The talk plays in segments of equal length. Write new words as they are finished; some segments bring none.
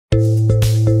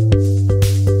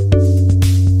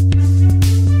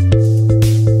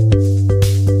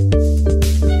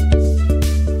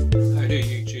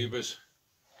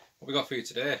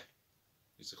today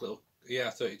is a little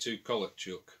ER32 Collet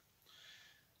chuck.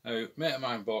 Now, a mate of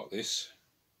mine bought this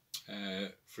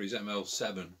for his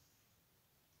ML7,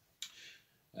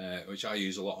 which I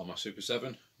use a lot on my Super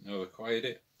 7. Now I've acquired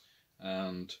it,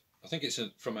 and I think it's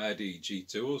from RDG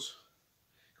Tools.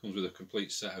 Comes with a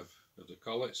complete set of the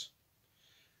collets.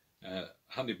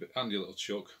 Handy little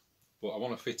chuck, but I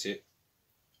want to fit it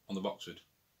on the box hood.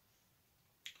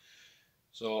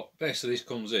 So basically this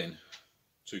comes in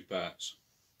two parts.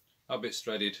 That bit's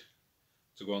threaded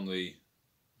to go on the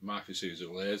Murphy series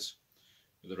of lathes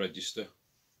with a register,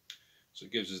 so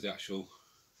it gives us the actual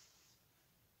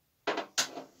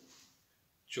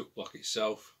chuck block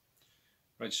itself.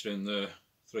 Register in there,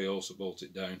 3 holes to bolt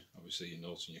it down. Obviously you're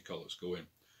noticing your collets go in.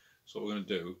 So what we're going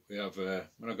to do, we have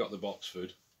when I got the box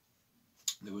hood,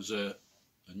 there was a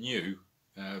new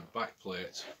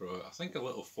backplate for I think a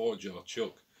little 4-jaw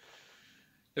chuck.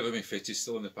 Never been fitted,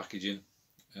 still in the packaging.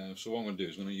 So what I'm going to do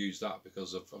is I'm going to use that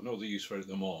because I've no other use for it at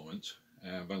the moment.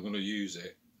 But I'm going to use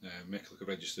it, make like a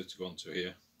register to go onto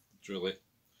here, drill it,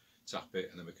 tap it,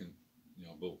 and then we can,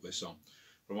 bolt this on.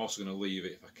 But I'm also going to leave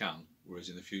it if I can, whereas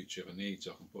in the future if I need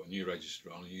to, I can put a new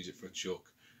register on and use it for a chuck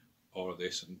or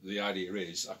this. And the idea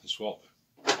is I can swap,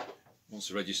 once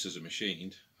the registers are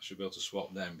machined, I should be able to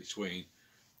swap them between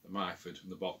the Myford and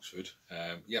the Boxford.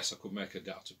 Yes, I could make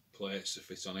adapter plates to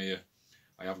fit on here.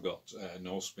 I have got a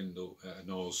nose spindle,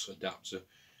 nose adapter,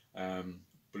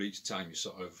 but each time you're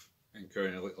sort of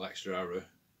incurring a little extra error,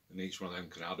 and each one of them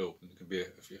can add up, and it can be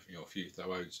a few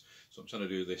thousands. So I'm trying to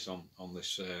do this on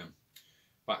this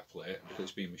back plate because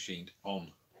it's been machined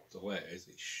on the lathe.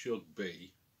 It should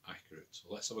be accurate. So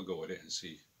let's have a go at it and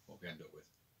see what we end up with.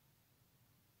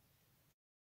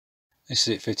 This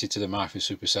is it fitted to the Murphy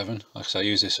Super 7. Like I say, I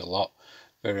use this a lot.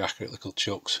 Very accurate little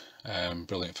chucks.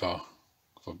 Brilliant for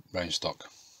round stock.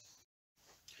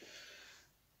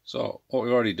 So what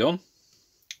we've already done,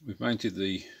 we've mounted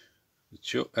the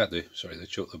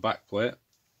back plate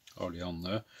already on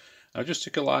there. I just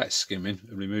took a light skimming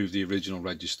and removed the original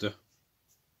register.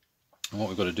 And what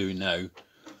we've got to do now is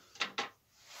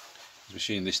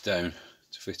machine this down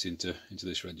to fit into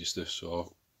this register.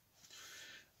 So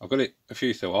I've got it a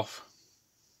few thou off,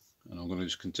 and I'm going to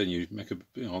just continue make a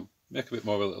bit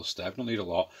more of a little step. Don't need a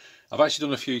lot. I've actually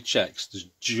done a few checks. There's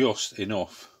just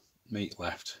enough meat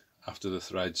left after the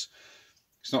threads.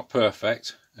 It's not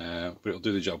perfect, but it'll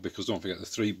do the job, because don't forget the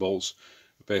 3 bolts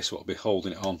are basically what will be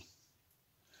holding it on,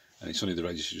 and it's only the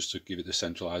register just to give it the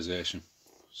centralisation.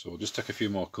 So we'll just take a few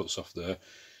more cuts off there.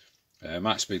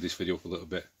 Might speed this video up a little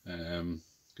bit,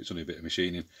 it's only a bit of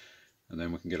machining, and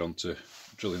then we can get on to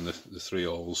drilling the 3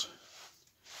 holes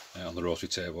on the rotary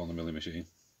table on the milling machine.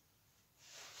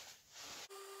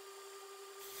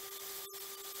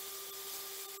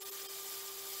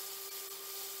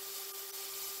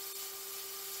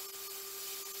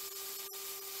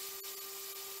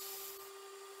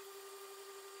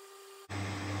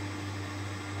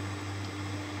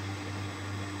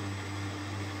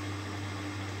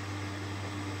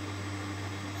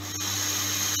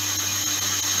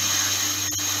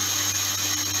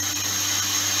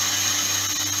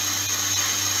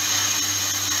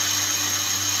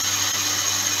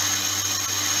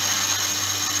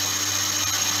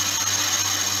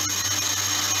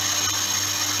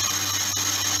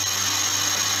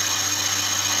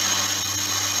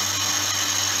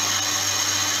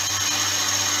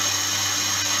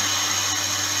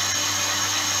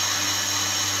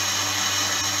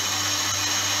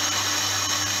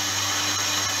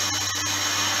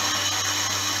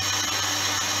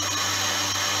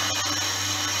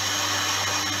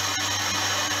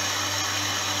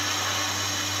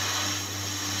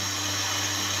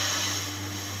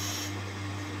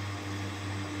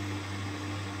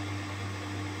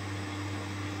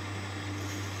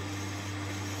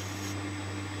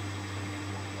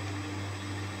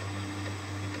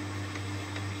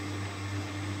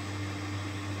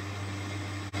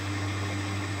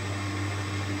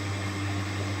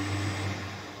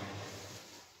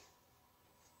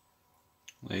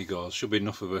 There you go. There should be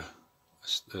enough of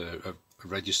a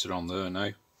register on there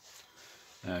now.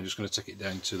 I'm just going to take it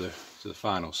down to the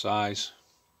final size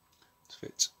to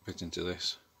fit into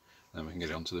this. Then we can get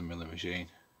it onto the milling machine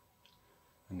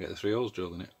and get the 3 holes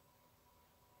drilled in it.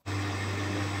 So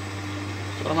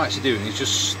what I'm actually doing is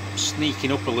just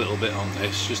sneaking up a little bit on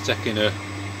this, just taking a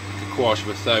 1/4 of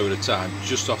a thou at a time,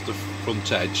 just off the front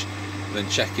edge, and then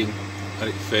checking that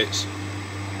it fits.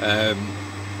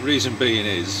 Reason being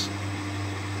is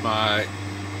my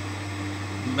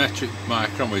metric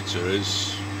micrometer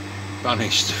is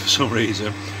vanished for some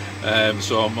reason,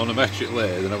 so I'm on a metric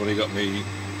lathe and I've only got my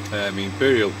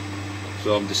imperial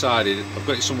So I've decided I've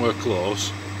got it somewhere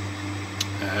close,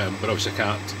 but obviously I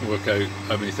can't work out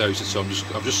how many thousands, so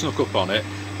I've just snuck up on it.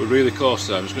 We're really close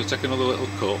there. I'm just going to take another little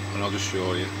cut and I'll just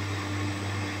show you.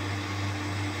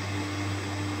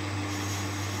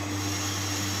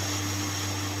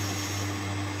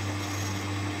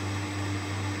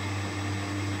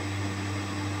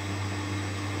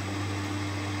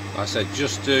 Like I said,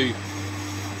 just do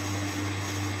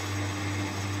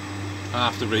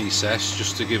half the recess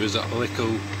just to give us that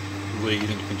little lead, and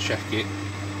you can check it.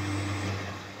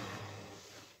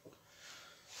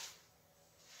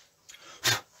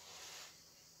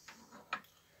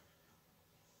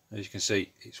 As you can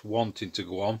see, it's wanting to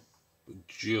go on, but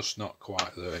just not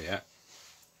quite there yet.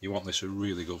 You want this a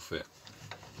really good fit.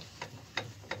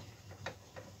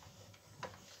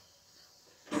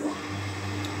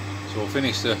 So we'll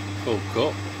finish the full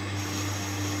cut.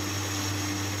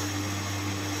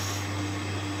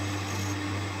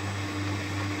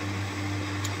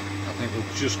 I think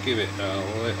we'll just give it a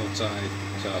little tiny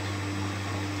tad.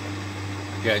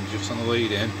 Again, just on the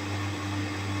lead in.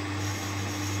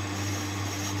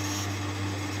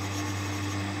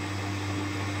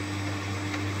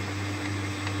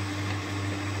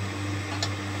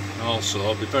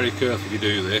 Also, be very careful if you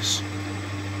do this.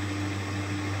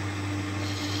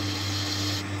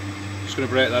 Just going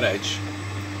to break that edge,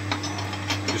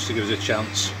 just to give us a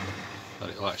chance that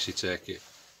it'll actually take it.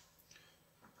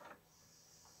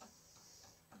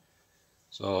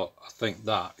 So I think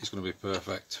that is going to be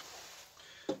perfect.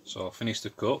 So I'll finish the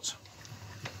cut.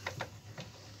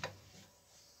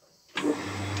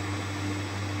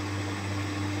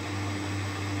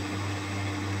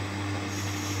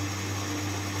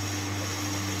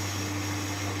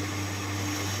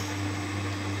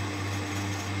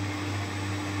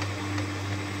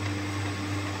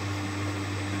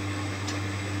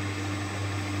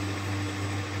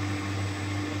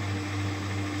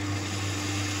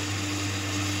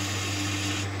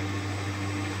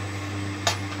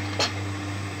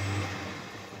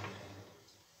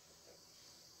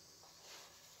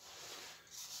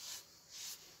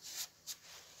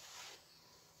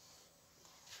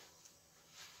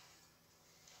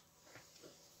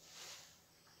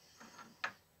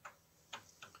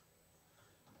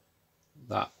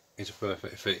 That is a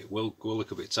perfect fit. It will go a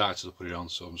little bit tight as I put it on,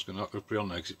 so I'm just going to put it on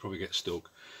now because it probably gets stuck.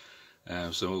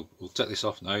 So we'll take this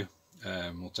off now.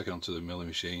 We'll take it onto the milling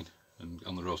machine and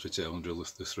on the rotary table and drill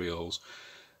the 3 holes.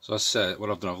 So as I said, what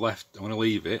I've done, I'm going to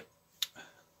leave it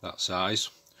that size.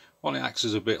 One, it acts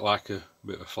as a bit like a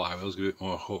bit of a flywheel, give it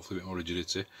more, hopefully a bit more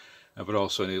rigidity. But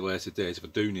also in a later date, if I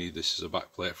do need this as a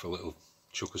back plate for a little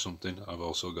chuck or something, I've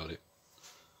also got it.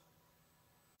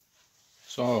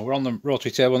 So we're on the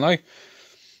rotary table now.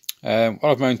 What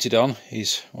I've mounted on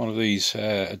is one of these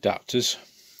adapters.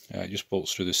 It just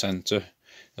bolts through the centre.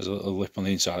 There's a little lip on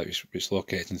the inside which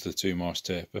locates into the 2 Morse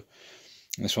taper.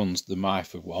 And this one's the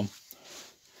Myford one.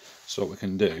 So what we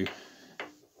can do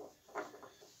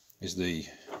is the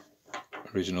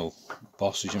original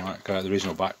boss, as you might call it, the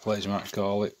original backplate, as you might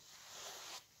call it.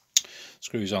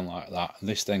 Screws on like that, and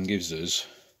this then gives us,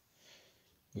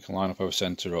 we can line up our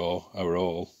centre or our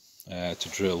hole to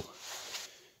drill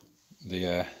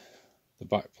the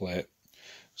back plate.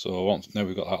 So once now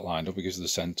we've got that lined up, it gives us the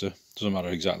centre. Doesn't matter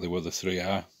exactly where the 3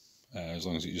 are, as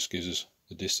long as it just gives us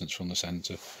the distance from the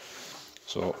centre.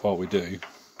 So what we do,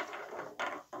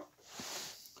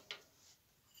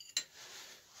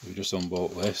 we just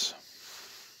unbolt this.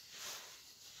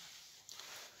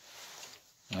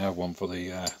 I have one for the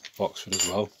Boxford as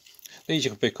well. These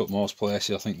you can pick up most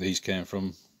places. I think these came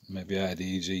from maybe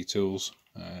IDG Tools.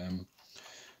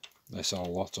 They sell a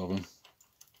lot of them.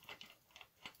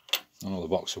 I know the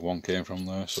Boxford one came from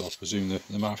there, so I presume the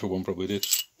Myford one probably did.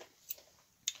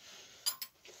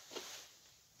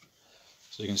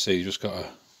 So you can see you just got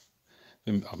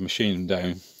I've machined them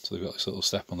down, so they've got this little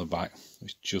step on the back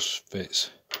which just fits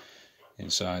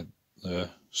inside there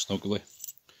snugly.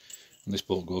 And this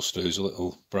bolt goes through, there's a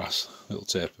little brass, little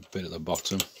taper bit at the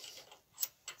bottom,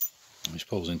 which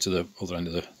pulls into the other end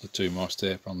of the 2 Morse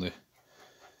tape on the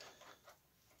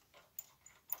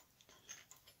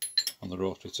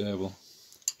rotary table.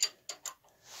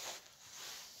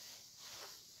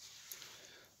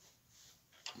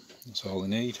 That's all they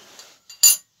need.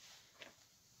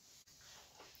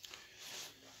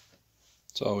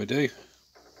 That's all we do.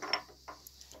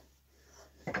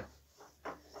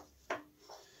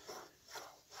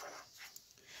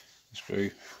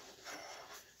 Screw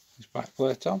this back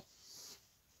plate on,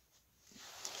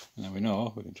 and then we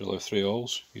know we can drill our 3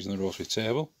 holes using the rotary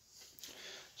table.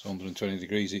 So 120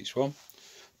 degrees each one.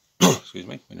 Excuse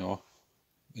me. We know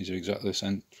these are exactly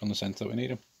from the centre that we need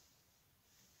them.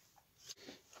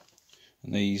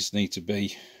 and these need to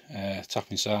be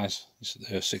tapping size. This is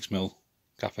the 6mm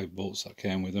cafe bolts that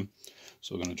came with them,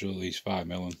 so we're going to drill these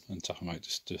 5mm and tap them out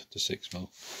to 6mm.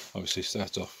 Obviously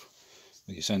start off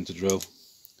with your centre drill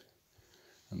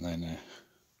and then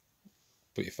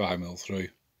put your 5mm through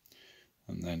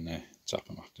and then tap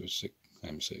them afterwards,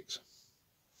 M6.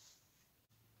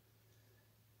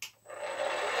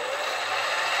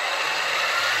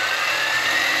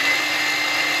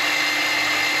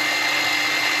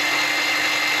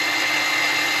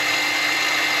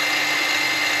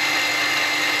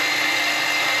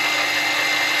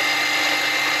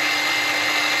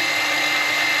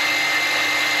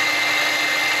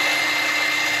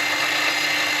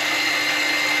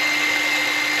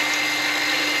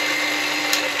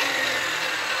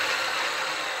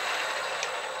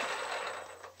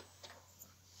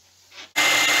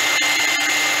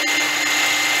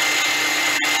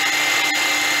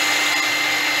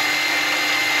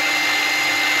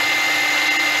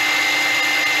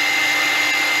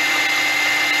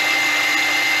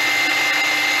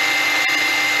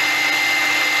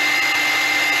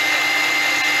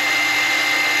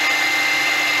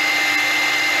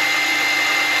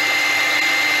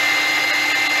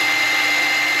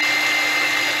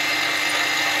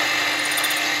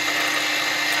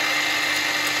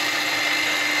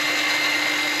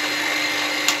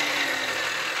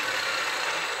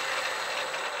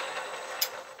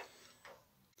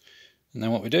 And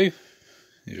then what we do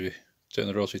is we turn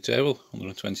the rotary table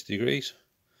 120 degrees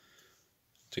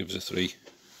to give us the 3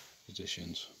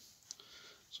 positions.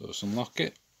 So let's unlock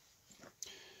it.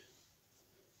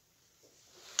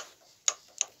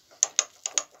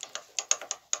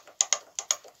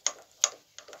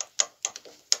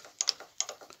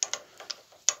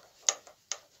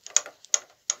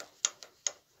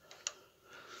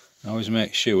 I always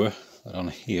make sure that on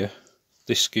here,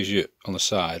 this gives you on the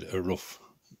side a rough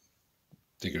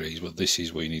degrees, but this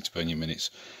is where you need to put in your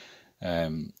minutes.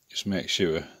 Just make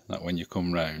sure that when you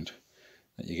come round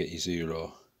that you get your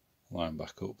 0 line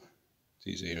back up to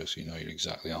your 0, so you know you're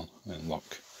exactly on, and lock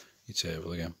your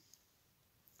table again.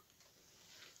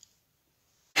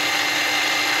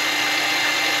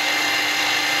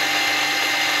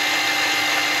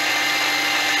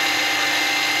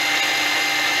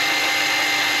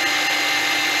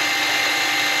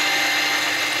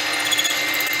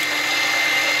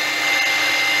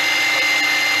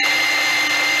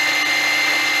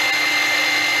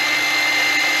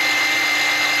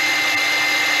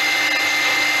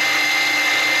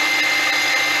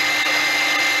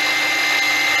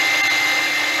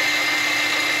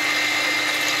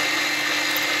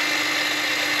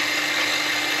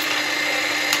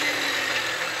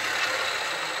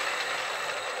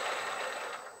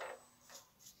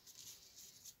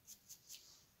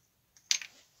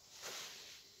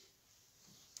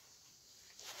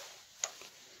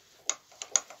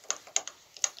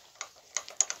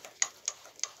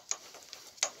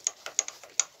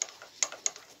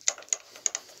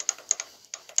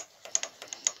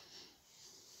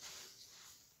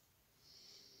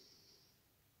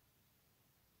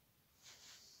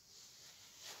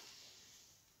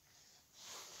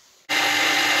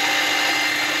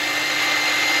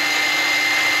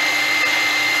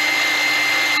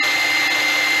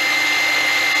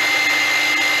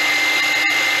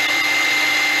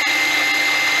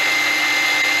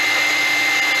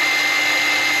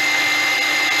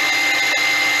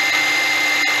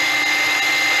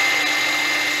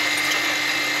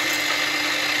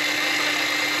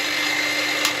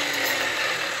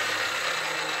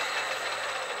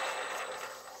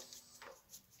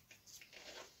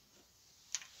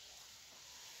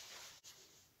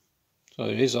 So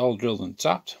it is all drilled and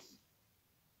tapped.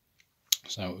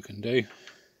 So what we can do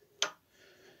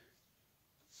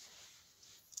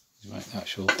is make the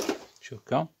actual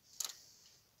chuck on,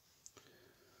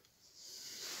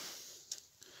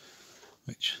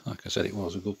 which, like I said, it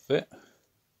was a good fit.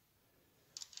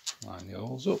 Line the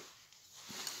holes up.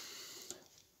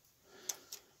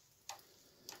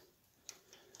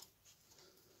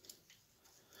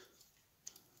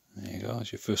 There you go,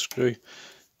 that's your first screw.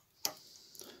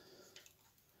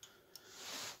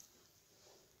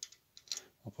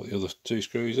 I'll put the other 2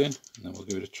 screws in and then we'll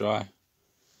give it a try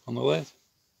on the lathe.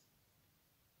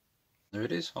 There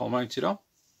it is, all mounted on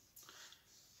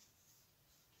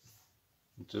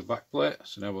into the back plate.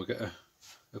 So now we'll get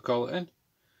a collet in and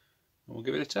we'll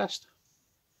give it a test.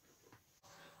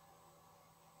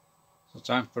 So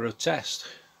time for a test.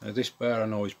 Now this bar I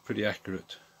know is pretty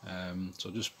accurate,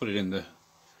 so just put it in the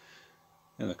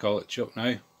collet chuck now,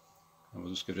 and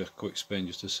we'll just give it a quick spin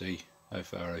just to see how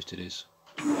far out it is.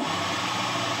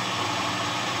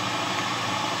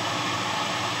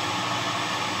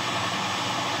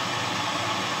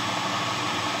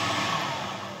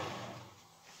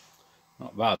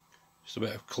 bad. Just a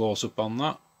bit of close up on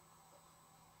that.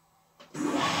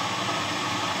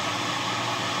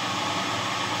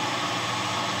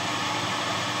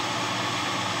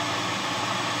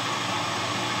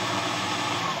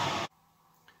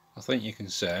 I think you can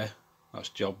say that's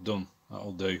job done.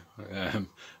 That'll do. Don't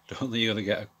think you're going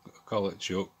to get a collet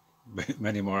chuck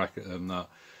many more accurate than that.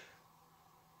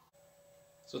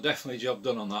 So definitely job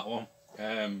done on that one.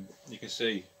 You can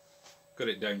see, got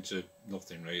it down to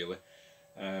nothing really.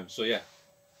 So yeah,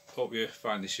 hope you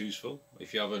find this useful.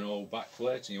 If you have an old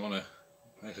backplate and you want to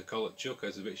make a collet chuck out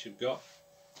of the bits you've got,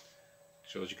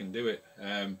 shows you can do it.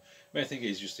 Main thing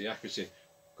is just the accuracy.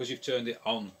 Because you've turned it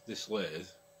on this lathe,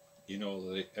 you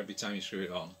know that every time you screw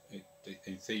it on,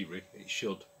 in theory, it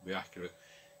should be accurate.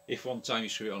 If one time you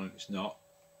screw it on and it's not,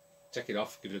 take it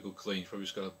off, give it a good clean. Probably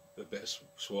just got a bit of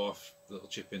swarf, a little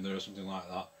chip in there or something like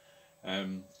that.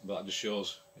 But that just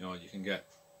shows, you know, you can get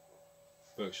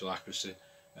virtual accuracy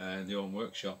in your own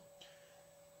workshop.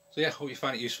 So yeah, hope you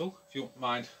find it useful. If you don't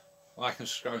mind, like and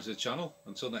subscribe to the channel.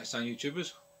 Until next time,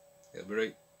 YouTubers, it'll be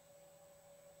right.